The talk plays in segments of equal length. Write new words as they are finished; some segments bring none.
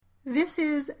This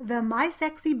is the My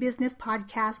Sexy Business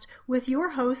podcast with your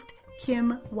host,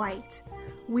 Kim White.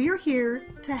 We're here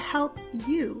to help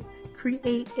you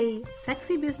create a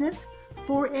sexy business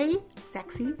for a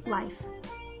sexy life.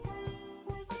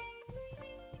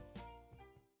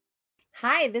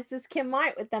 Hi, this is Kim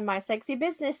White with the My Sexy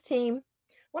Business team.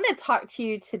 I want to talk to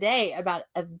you today about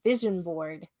a vision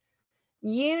board.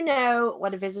 You know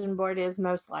what a vision board is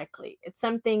most likely. It's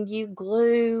something you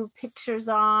glue pictures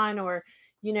on, or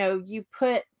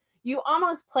you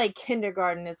almost play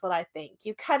kindergarten is what I think.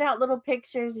 You cut out little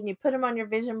pictures and you put them on your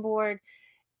vision board.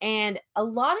 And a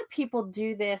lot of people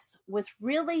do this with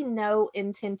really no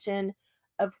intention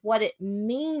of what it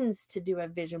means to do a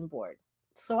vision board.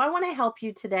 So I want to help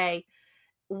you today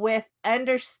with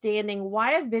understanding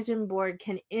why a vision board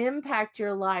can impact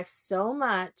your life so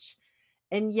much,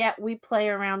 and yet we play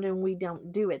around and we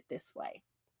don't do it this way.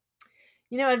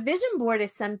 You know, a vision board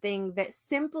is something that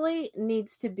simply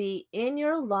needs to be in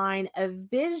your line of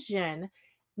vision,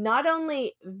 not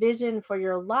only vision for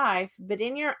your life, but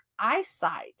in your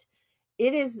eyesight.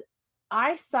 It is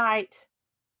eyesight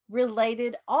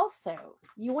related also.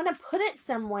 You want to put it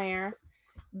somewhere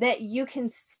that you can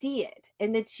see it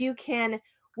and that you can,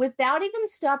 without even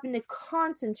stopping to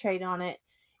concentrate on it,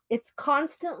 it's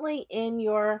constantly in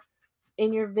your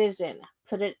vision.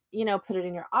 Put it in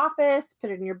your office,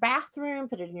 put it in your bathroom,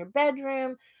 put it in your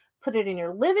bedroom, put it in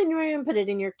your living room, put it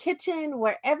in your kitchen,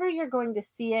 wherever you're going to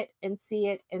see it and see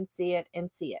it and see it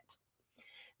and see it.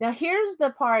 Now, here's the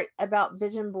part about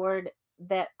vision board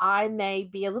that I may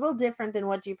be a little different than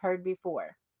what you've heard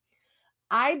before.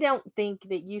 I don't think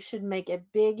that you should make a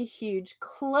big, huge,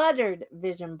 cluttered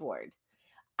vision board.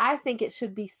 I think it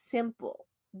should be simple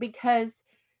because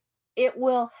it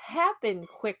will happen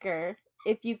quicker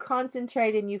if you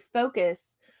concentrate and you focus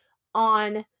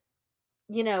on,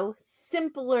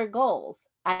 simpler goals.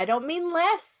 I don't mean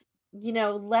less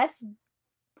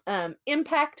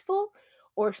impactful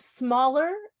or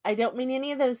smaller. I don't mean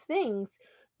any of those things.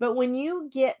 But when you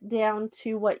get down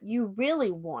to what you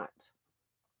really want,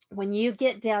 when you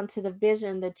get down to the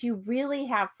vision that you really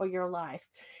have for your life,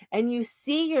 and you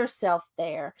see yourself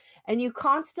there, and you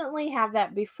constantly have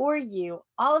that before you,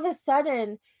 all of a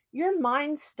sudden, your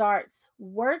mind starts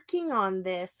working on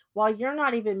this while you're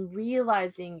not even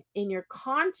realizing in your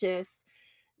conscious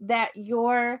that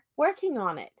you're working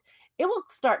on it. It will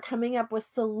start coming up with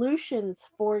solutions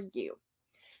for you.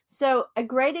 So a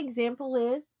great example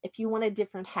is, if you want a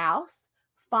different house,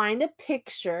 find a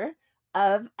picture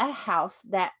of a house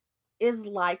that is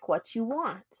like what you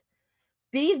want.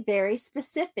 Be very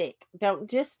specific. Don't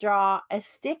just draw a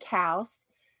stick house.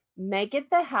 Make it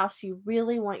the house you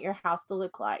really want your house to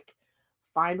look like.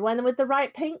 Find one with the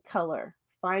right paint color.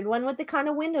 Find one with the kind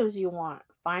of windows you want.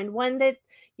 Find one that,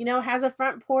 has a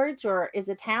front porch or is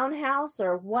a townhouse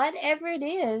or whatever it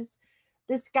is.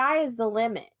 The sky is the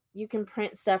limit. You can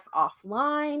print stuff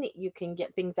offline. You can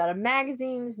get things out of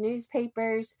magazines,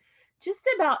 newspapers, just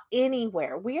about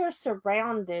anywhere. We are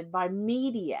surrounded by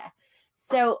media.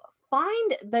 So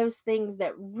find those things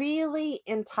that really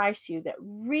entice you, that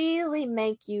really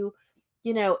make you,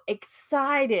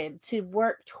 excited to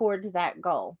work towards that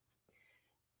goal.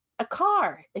 A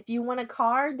car. If you want a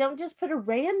car, don't just put a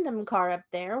random car up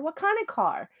there. What kind of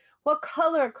car? What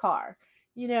color car?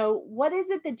 What is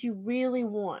it that you really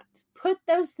want? Put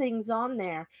those things on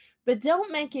there, but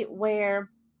don't make it where,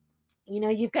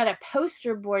 you've got a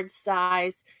poster board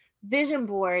size vision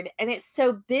board and it's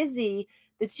so busy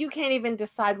that you can't even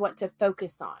decide what to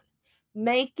focus on.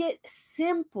 Make it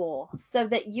simple so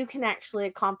that you can actually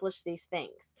accomplish these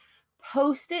things.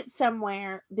 Post it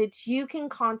somewhere that you can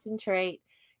concentrate,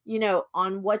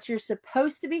 on what you're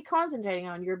supposed to be concentrating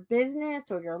on, your business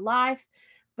or your life,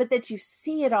 but that you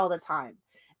see it all the time.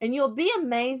 And you'll be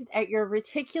amazed at your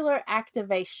reticular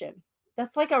activation.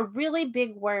 That's like a really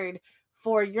big word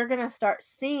for you're going to start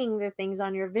seeing the things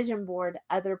on your vision board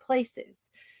other places.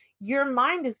 Your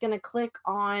mind is going to click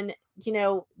on,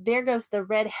 there goes the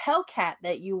red Hellcat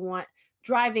that you want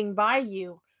driving by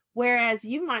you, whereas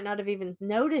you might not have even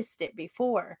noticed it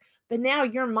before. But now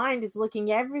your mind is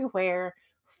looking everywhere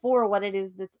for what it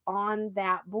is that's on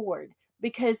that board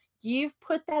because you've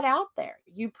put that out there.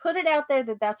 You put it out there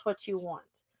that that's what you want.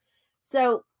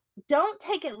 So don't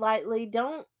take it lightly.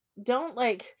 Don't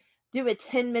like do a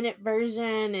 10-minute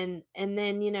version and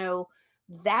then,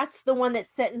 that's the one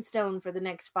that's set in stone for the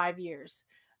next 5 years.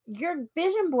 Your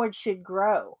vision board should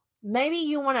grow. Maybe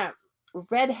you want a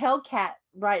red Hellcat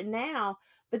right now,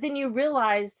 but then you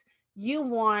realize you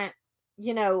want,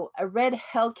 a red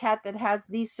Hellcat that has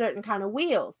these certain kind of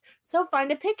wheels. So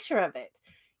find a picture of it.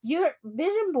 Your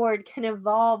vision board can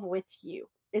evolve with you.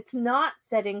 It's not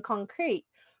set in concrete.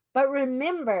 But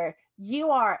remember,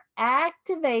 you are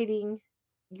activating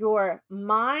your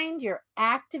mind, you're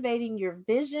activating your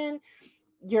vision,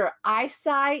 your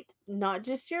eyesight, not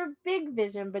just your big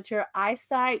vision, but your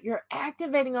eyesight. You're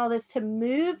activating all this to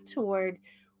move toward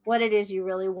what it is you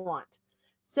really want.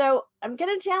 So I'm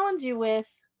going to challenge you with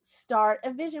start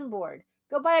a vision board.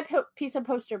 Go buy a piece of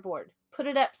poster board, put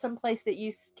it up someplace that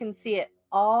you can see it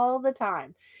all the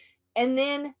time, and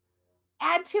then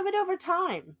add to it over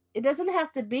time. It doesn't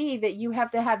have to be that you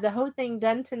have to have the whole thing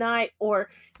done tonight or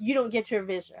you don't get your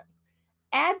vision.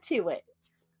 Add to it,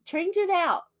 change it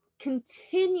out,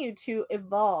 continue to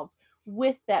evolve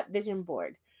with that vision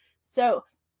board. So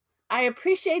I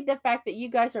appreciate the fact that you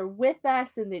guys are with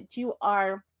us and that you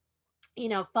are,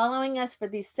 following us for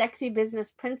these sexy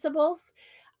business principles.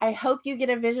 I hope you get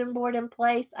a vision board in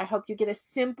place. I hope you get a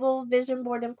simple vision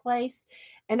board in place.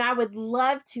 And I would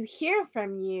love to hear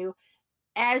from you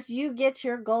as you get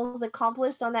your goals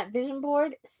accomplished on that vision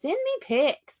board. Send me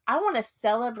pics. I want to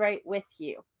celebrate with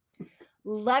you.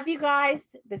 Love you guys.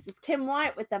 This is Kim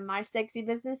White with the My Sexy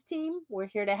Business team. We're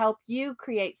here to help you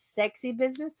create sexy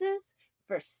businesses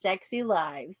for sexy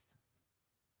lives.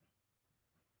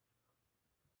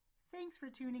 Thanks for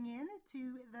tuning in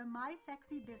to the My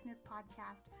Sexy Business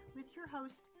podcast with your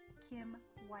host, Kim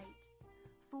White.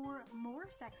 For more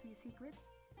sexy secrets,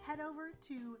 head over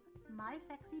to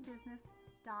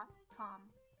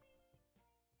mysexybusiness.com.